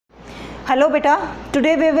Hello beta,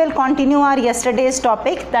 today we will continue our yesterday's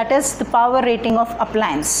topic, that is the power rating of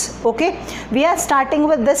appliance. Okay, we are starting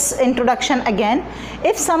with this introduction again.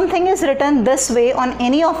 If something is written this way on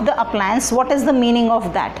any of the appliance, what is the meaning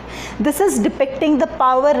of that? This is depicting the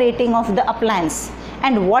power rating of the appliance.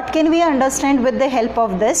 And what can we understand with the help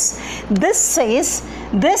of this? This says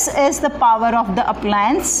this is the power of the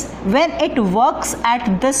appliance when it works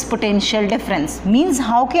at this potential difference. Means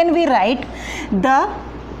how can we write the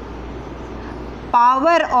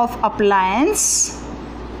power of appliance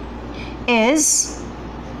is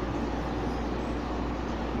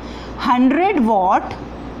 100 watt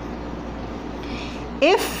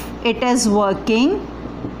if it is working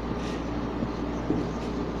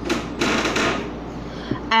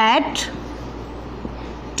at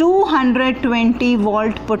 220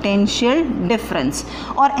 volt potential difference,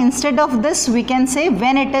 or instead of this we can say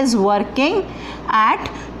when it is working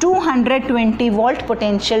at 220 volt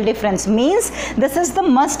potential difference. Means this is the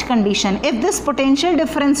must condition. If this potential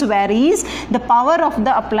difference varies, the power of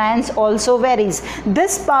the appliance also varies.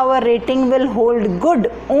 This power rating will hold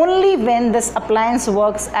good only when this appliance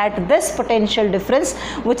works at this potential difference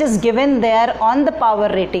which is given there on the power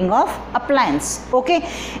rating of appliance. Okay,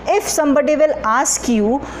 if somebody will ask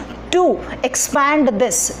you to expand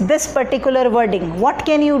this particular wording, what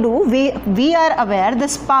can you do? We are aware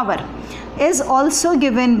this power is also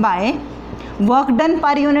given by work done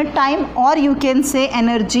per unit time, or you can say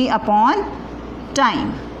energy upon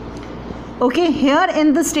time. Okay, here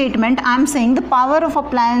in the statement I am saying the power of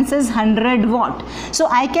appliance is 100 watt. So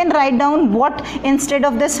I can write down what instead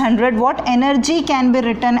of this 100 watt, energy can be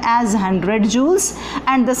written as 100 joules,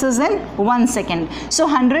 and this is in 1 second. So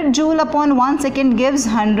 100 joule upon 1 second gives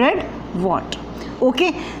 100 watt.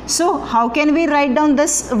 Okay, so how can we write down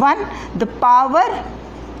this one? The power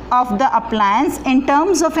of the appliance in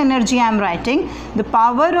terms of energy I am writing, the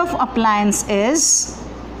power of appliance is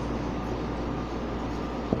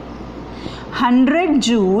 100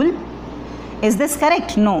 joule. Is this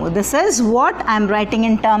correct? No, this is what I am writing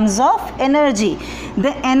in terms of energy.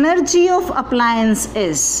 The energy of appliance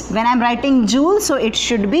is, when I am writing joule, so it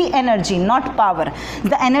should be energy, not power.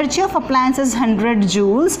 The energy of appliance is 100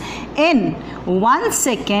 joules in 1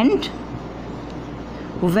 second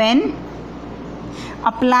when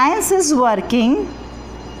appliance is working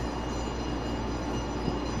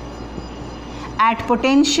at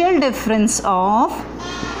potential difference of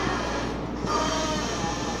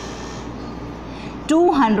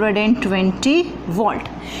 220 volt.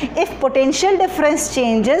 If potential difference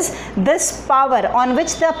changes, this power on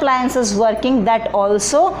which the appliance is working, that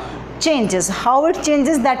also changes. How it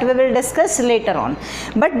changes, that we will discuss later on.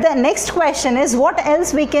 But the next question is, what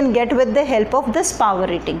else we can get with the help of this power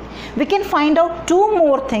rating? We can find out two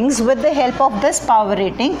more things with the help of this power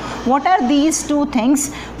rating. What are these two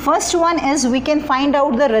things? First one is we can find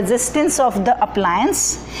out the resistance of the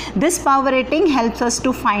appliance. This power rating helps us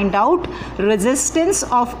to find out resistance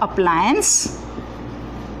of appliance.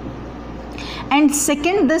 And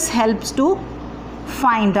second, this helps to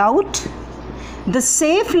find out the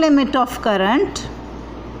safe limit of current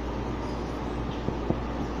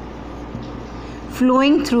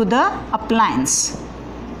flowing through the appliance.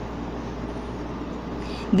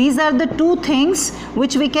 These are the two things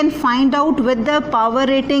which we can find out with the power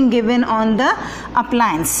rating given on the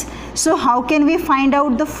appliance. So how can we find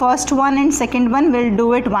out the first one and second one? We'll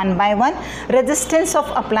do it one by one. Resistance of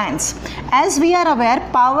appliance. As we are aware,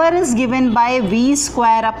 power is given by V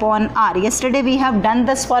square upon R. Yesterday we have done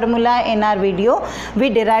this formula in our video.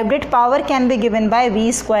 We derived it. Power can be given by V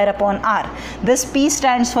square upon R. This P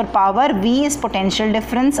stands for power, V is potential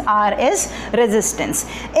difference, R is resistance.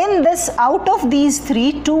 In this, out of these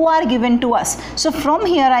three, two are given to us. So from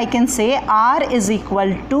here I can say R is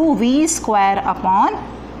equal to V square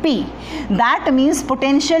upon P. That means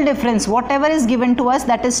potential difference, whatever is given to us,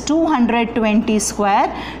 that is 220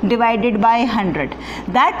 square divided by 100.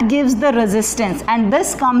 That gives the resistance, and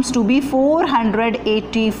this comes to be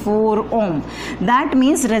 484 ohm. That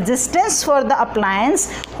means resistance for the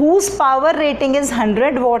appliance whose power rating is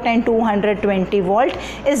 100 watt and 220 volt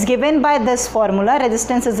is given by this formula.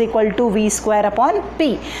 Resistance is equal to V square upon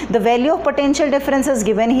P. The value of potential difference is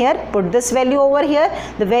given here. Put this value over here.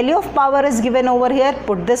 The value of power is given over here.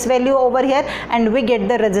 Put this value over here and we get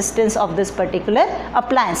the resistance of this particular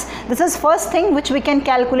appliance. This is first thing which we can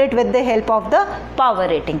calculate with the help of the power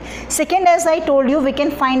rating. Second, as I told you, we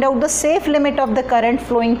can find out the safe limit of the current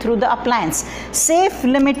flowing through the appliance. Safe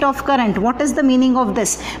limit of current, what is the meaning of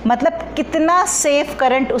this? मतलब कितना safe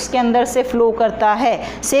current उसके अंदर से flow करता है.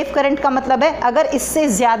 Safe current का मतलब है अगर इससे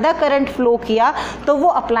ज़्यादा current flow किया तो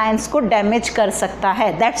वो appliance को damage कर सकता है.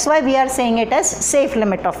 That's why we are saying it as safe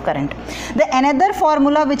limit of current. The another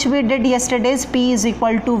formula which we did yesterday is P is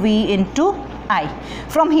equal to V into I.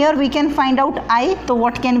 From here we can find out I. So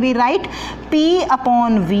what can we write? P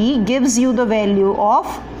upon V gives you the value of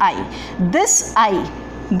I.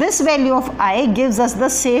 This value of I gives us the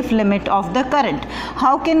safe limit of the current.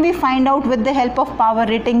 How can we find out with the help of power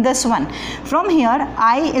rating this one? From here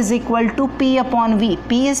I is equal to P upon V.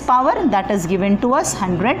 P is power, that is given to us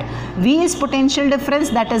 100. V is potential difference,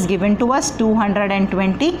 that is given to us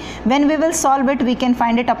 220. When we will solve it, we can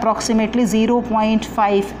find it approximately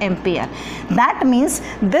 0.5 ampere. That means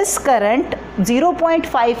this current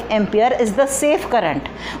 0.5 ampere is the safe current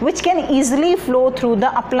which can easily flow through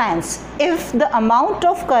the appliance. If the amount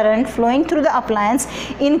of current flowing through the appliance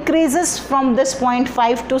increases from this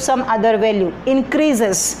 0.5 to some other value,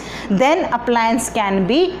 then appliance can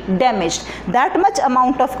be damaged. That much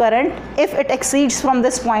amount of current, if it exceeds from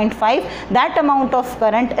this 0.5, that amount of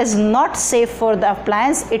current is not safe for the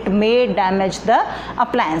appliance. It may damage the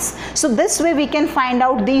appliance. So this way we can find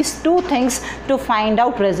out these two things to find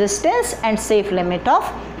out resistance and safe limit of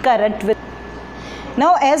current.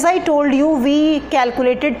 Now as I told you, we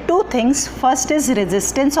calculated two things. First is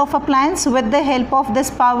resistance of appliance with the help of this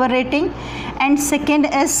power rating, and second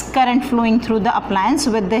is current flowing through the appliance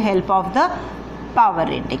with the help of the power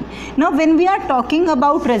rating. Now when we are talking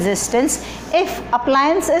about resistance, if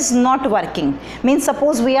appliance is not working, means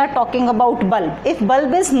suppose we are talking about bulb. If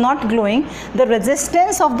bulb is not glowing, the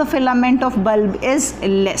resistance of the filament of bulb is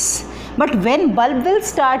less. But when bulb will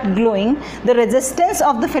start glowing, the resistance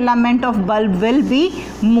of the filament of bulb will be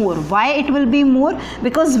more. Why it will be more?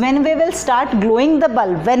 Because when we will start glowing the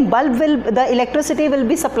bulb, when the electricity will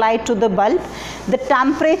be supplied to the bulb, the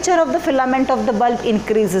temperature of the filament of the bulb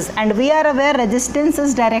increases, and we are aware resistance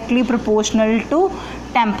is directly proportional to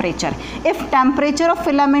temperature. If temperature of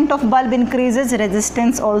filament of bulb increases,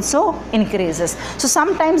 resistance also increases. So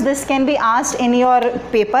sometimes this can be asked in your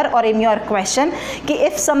paper or in your question, कि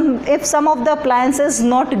if some of the appliance is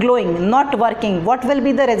not glowing, not working, what will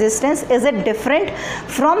be the resistance? Is it different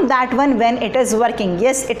from that one when it is working?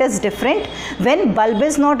 Yes, it is different. When bulb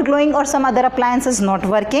is not glowing or some other appliance is not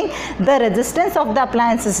working, the resistance of the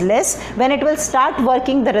appliance is less. When it will start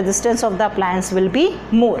working, the resistance of the appliance will be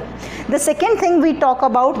more. The second thing we talk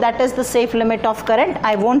about, that is the safe limit of current.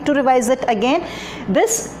 I want to revise it again.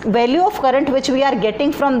 This value of current which we are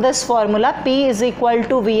getting from this formula, P is equal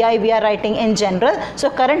to VI, we are writing in general. So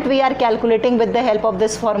current we are calculating with the help of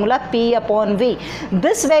this formula, P upon V.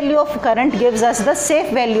 This value of current gives us the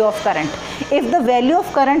safe value of current. If the value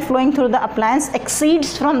of current flowing through the appliance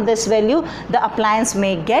exceeds from this value, the appliance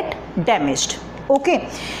may get damaged. Okay,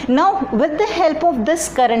 now with the help of this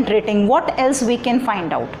current rating, what else we can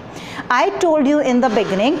find out? I told you in the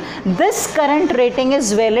beginning, this current rating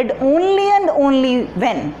is valid only and only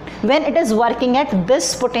when it is working at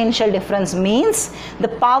this potential difference, means the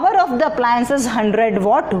power of the appliance is 100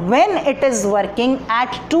 watt when it is working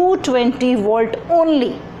at 220 volt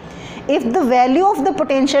only. If the value of the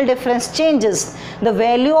potential difference changes, the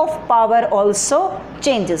value of power also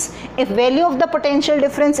changes. If value of the potential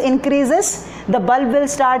difference increases, the bulb will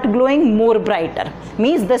start glowing more brighter,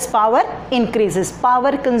 means this power increases.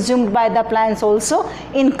 Power consumed by the appliance also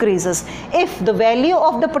increases. If the value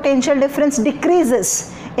of the potential difference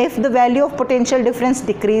decreases, the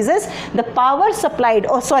power supplied,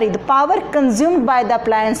 the power consumed by the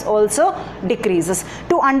appliance also decreases.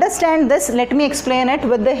 To understand this, let me explain it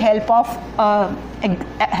with the help of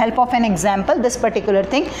an example, this particular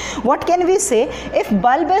thing. What can we say? If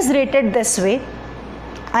bulb is rated this way,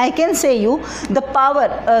 I can say you the power,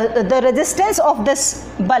 the resistance of this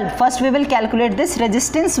bulb. First we will calculate this.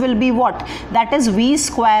 Resistance will be what? That is V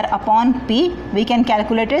square upon P. We can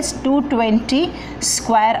calculate it as 220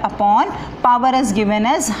 square upon power is given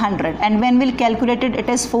as 100. And when we'll calculate it, it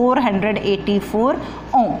is 484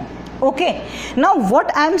 ohm. Okay. Now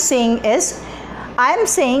what I am saying is, I am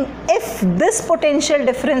saying if this potential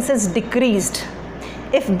difference is decreased,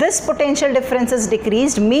 if this potential difference is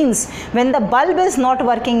decreased, means when the bulb is not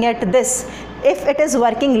working at this, if it is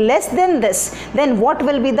working less than this, then what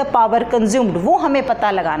will be the power consumed, वो हमें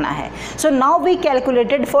पता लगाना है. So now we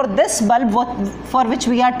calculated for this bulb for which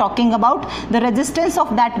we are talking about, the resistance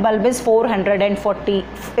of that bulb is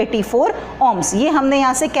 484 ohms. ये हमने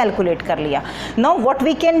यहाँ से calculate कर लिया. Now what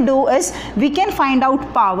we can do is we can find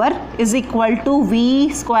out power is equal to V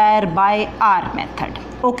square by R method.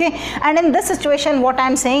 Okay, and in this situation what I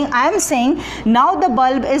am saying now the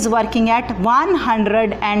bulb is working at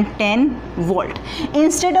 110 volt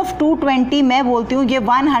instead of 220. मैं बोलती हूँ ये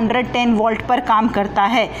 110 volt पर काम करता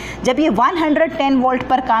है. जब ये 110 वोल्ट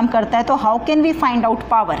पर काम करता है तो how can we find out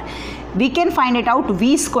power? We can find it out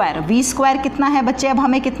V square. V square कितना है बच्चे? अब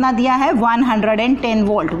हमें कितना दिया है? 110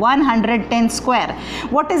 volt. 110 square.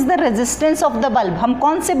 What is the resistance of the bulb? हम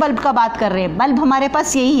कौन से बल्ब का बात कर रहे हैं? बल्ब हमारे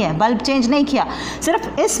पास यही है, बल्ब चेंज नहीं किया,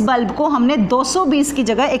 सिर्फ इस बल्ब को हमने 220 की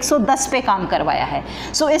जगह 110 पे काम करवाया है.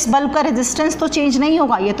 सो इस बल्ब का रेजिस्टेंस तो चेंज नहीं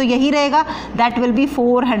होगा, ये तो यही रहेगा. That will be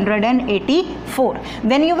 484.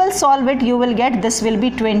 When you will solve it you will get this will be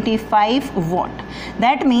 25 what.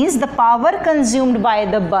 That means the power consumed by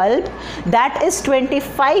the bulb, that is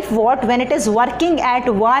 25 watt when it is working at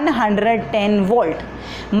 110 volt.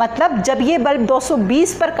 मतलब जब ये bulb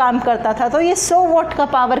 220 पर काम करता था तो ये 100 what का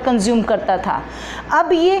पावर कंज्यूम करता था.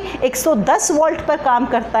 अब ये 110 वोल्ट पर काम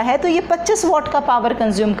करता है तो ये 25 वॉट का पावर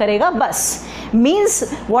कंज्यूम करेगा बस. Means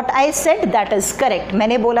what I said that is correct.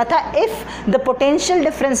 मैंने बोला था if the potential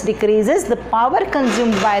difference decreases the power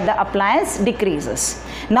consumed by the appliance decreases.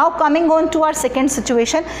 Now coming on to our second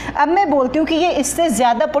situation. अब मैं बोलती हूँ कि ये इससे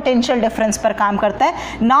ज़्यादा पोटेंशियल डिफरेंस पर काम करता है.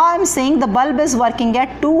 Now I am saying the bulb is working at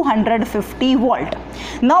 250 volt.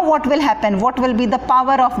 Now what will happen? What will be the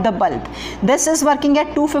power of the bulb? This is working at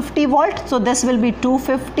 250 volt, so this will be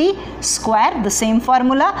 250 square, the same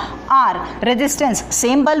formula. R, resistance,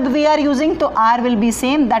 same bulb we are using, so R will be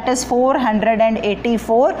same, that is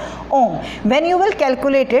 484 ohm. When you will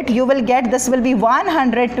calculate it, you will get this will be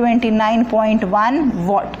 129.1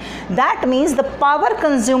 watt. That means the power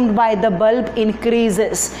consumed by the bulb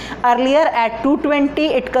increases. Earlier at 220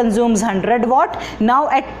 it consumes 100 watt, now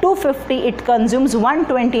at 250 it consumes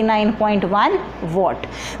 129.1 watt.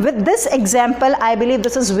 With this example, I believe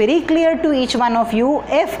this is very clear to each one of you.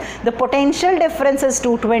 If the potential difference is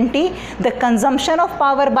 220, the consumption of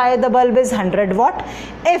power by the bulb is 100 watt.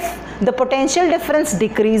 If the potential difference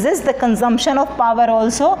decreases, the consumption of power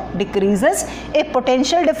also decreases. If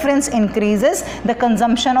potential difference increases, the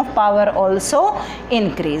consumption of power also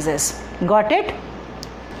increases. Got it?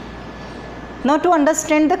 Now to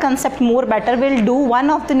understand the concept more better, we'll do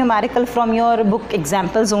one of the numerical from your book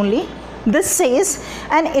examples only. This says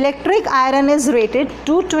an electric iron is rated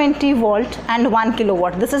 220 volt and 1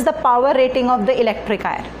 kilowatt. This is the power rating of the electric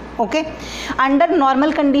iron. Okay, under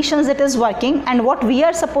normal conditions it is working, and what we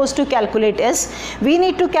are supposed to calculate is we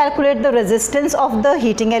need to calculate the resistance of the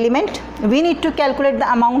heating element, we need to calculate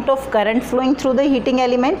the amount of current flowing through the heating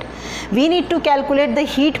element, we need to calculate the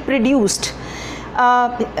heat produced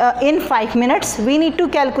in 5 minutes, we need to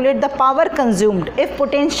calculate the power consumed if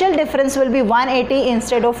potential difference will be 180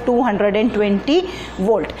 instead of 220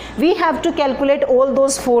 volt. We have to calculate all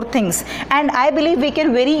those 4 things, and I believe we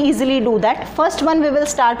can very easily do that. First one, we will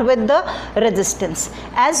start with the resistance.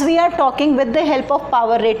 As we are talking, with the help of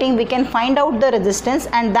power rating we can find out the resistance,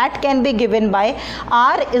 and that can be given by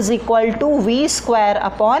R is equal to V square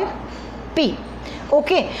upon P.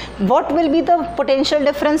 Okay, what will be the potential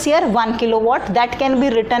difference here? 1 kilowatt. That can be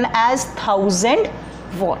written as 1000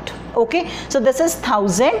 watt. Okay, so this is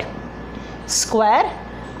 1000 square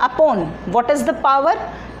upon what is the power?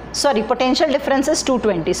 Sorry, potential difference is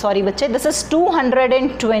 220. Sorry bachche, this is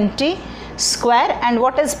 220 square, and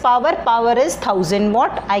what is power? Power is 1000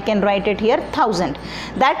 watt. I can write it here 1000.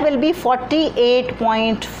 That will be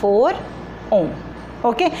 48.4 ohm.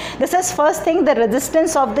 Okay, this is first thing, the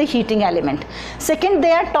resistance of the heating element. Second,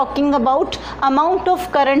 they are talking about amount of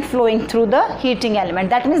current flowing through the heating element.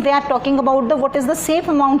 That means they are talking about the what is the safe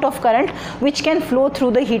amount of current which can flow through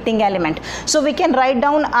the heating element. So we can write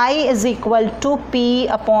down I is equal to P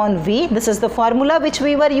upon V. This is the formula which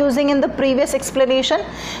we were using in the previous explanation.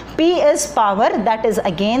 P is power, that is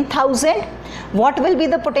again 1000. What will be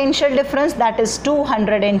the potential difference? That is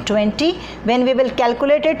 220. When we will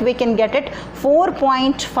calculate it, we can get it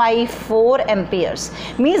 4.54 amperes.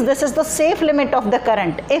 Means this is the safe limit of the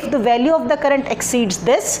current. If the value of the current exceeds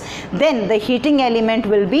this, then the heating element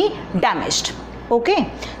will be damaged. Okay.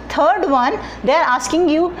 Third one, they are asking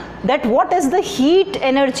you that what is the heat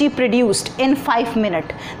energy produced in 5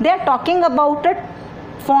 minutes. They are talking about a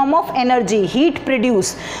form of energy, heat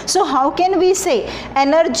produced. So how can we say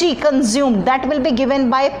energy consumed, that will be given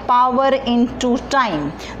by power into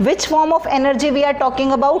time. Which form of energy we are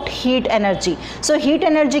talking about? Heat energy. So heat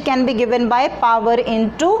energy can be given by power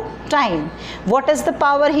into time. What is the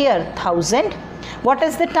power here? 1000. What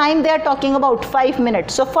is the time they are talking about? 5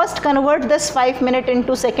 minutes. So first convert this 5 minute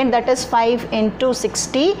into second, that is 5 into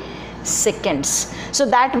 60 seconds. So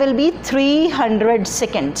that will be 300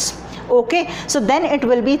 seconds. Okay, so then it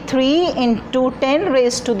will be 3 into 10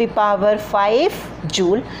 raised to the power 5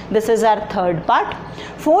 joule. This is our third part.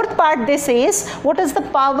 Fourth part, this is what is the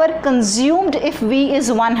power consumed if V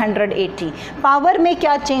is 180. Power में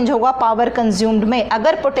क्या change होगा power consumed में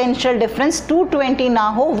अगर potential difference 220 ना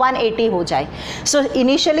हो 180 हो जाए. So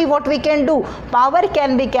initially what we can do, power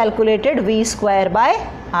can be calculated V square by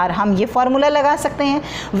are. हम ये फॉर्मूला लगा सकते हैं.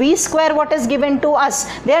 V square what is given to us,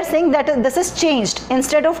 they are saying that this is changed.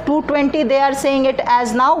 Instead of 220 they are saying it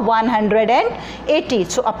as now 180.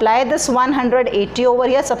 So apply this 180 over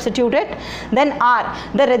here, substitute it. Then R,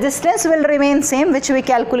 the resistance will remain same which we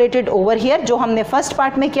calculated over here, जो हमने first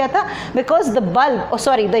part में किया था, because the bulb,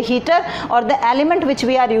 the heater or the element which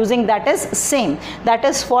we are using, that is same, that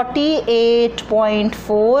is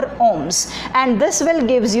 48.4 ohms, and this will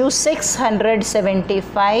gives you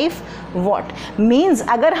 675 watt. Means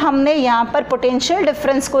अगर हमने यहाँ पर potential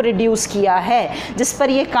difference को रिड्यूस किया है जिस पर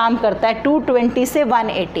ये काम करता है 220 से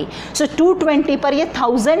 180. सो 220 पर ये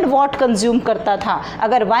 1000 वाट कंज्यूम करता था.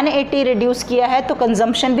 अगर 180 रिड्यूस किया है तो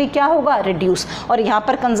कंजम्पशन भी क्या होगा? रिड्यूस. और यहाँ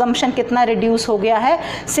पर कंजम्पशन कितना रिड्यूस हो गया है?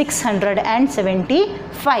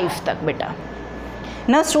 675 तक बेटा.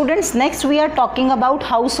 Now students, next we are talking about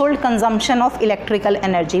household consumption of electrical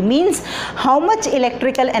energy. Means how much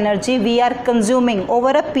electrical energy we are consuming over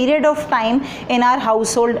a period of time in our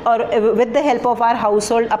household or with the help of our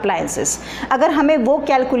household appliances. अगर हमें वो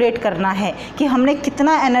calculate करना है कि हमने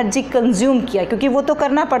कितना energy consume किया, क्योंकि वो तो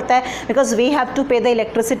करना पड़ता है बिकॉज वी हैव टू पे द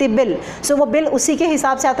इलेक्ट्रिसिटी बिल. सो वो बिल उसी के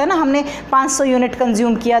हिसाब से आता है ना, हमने 500 यूनिट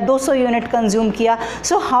कंज्यूम किया, 200 यूनिट कंज्यूम किया.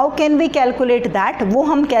 So how can we calculate that? वो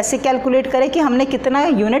हम कैसे कैलकुलेट करें कि हमने कितना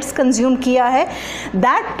यूनिट्स कंज्यूम किया है?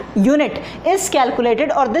 दैट यूनिट इज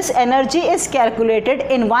कैलकुलेटेड और this energy is calculated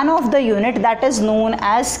in one of the unit that is known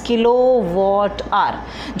as kilowatt hour.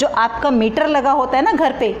 जो आपका मीटर लगा होता है ना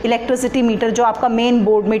घर पे, इलेक्ट्रिसिटी मीटर, जो आपका मेन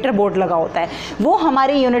बोर्ड मीटर बोर्ड लगा होता है, वो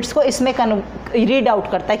हमारी यूनिट्स को इसमें रीड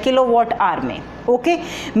आउट करता है किलोवाट आवर में. ओके,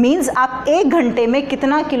 मीन्स आप 1 घंटे में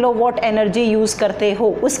कितना किलोवाट एनर्जी यूज़ करते हो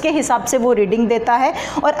उसके हिसाब से वो रीडिंग देता है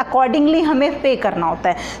और अकॉर्डिंगली हमें पे करना होता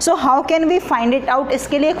है. So how can we find it out?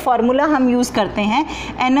 इसके लिए एक फार्मूला हम यूज़ करते हैं.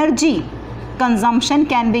 Energy consumption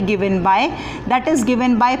can be given by, that is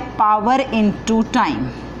given by power into time.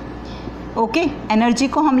 Okay, energy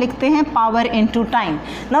को हम लिखते हैं power into time.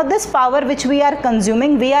 Now this power which we are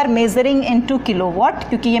consuming we are measuring into kilowatt,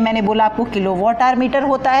 क्योंकि ये मैंने बोला आपको किलोवाट आवर मीटर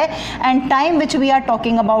होता है. And time which we are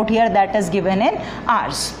talking about here that is given in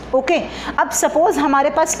hours. Okay, अब suppose हमारे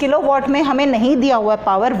पास kilowatt में हमें नहीं दिया हुआ है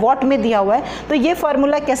पावर, वॉट में दिया हुआ है, तो ये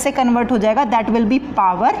फॉर्मूला कैसे कन्वर्ट हो जाएगा? That will be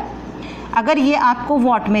power. अगर ये आपको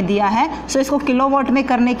वॉट में दिया है, सो इसको किलोवाट में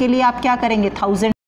करने के लिए आप क्या करेंगे? 1000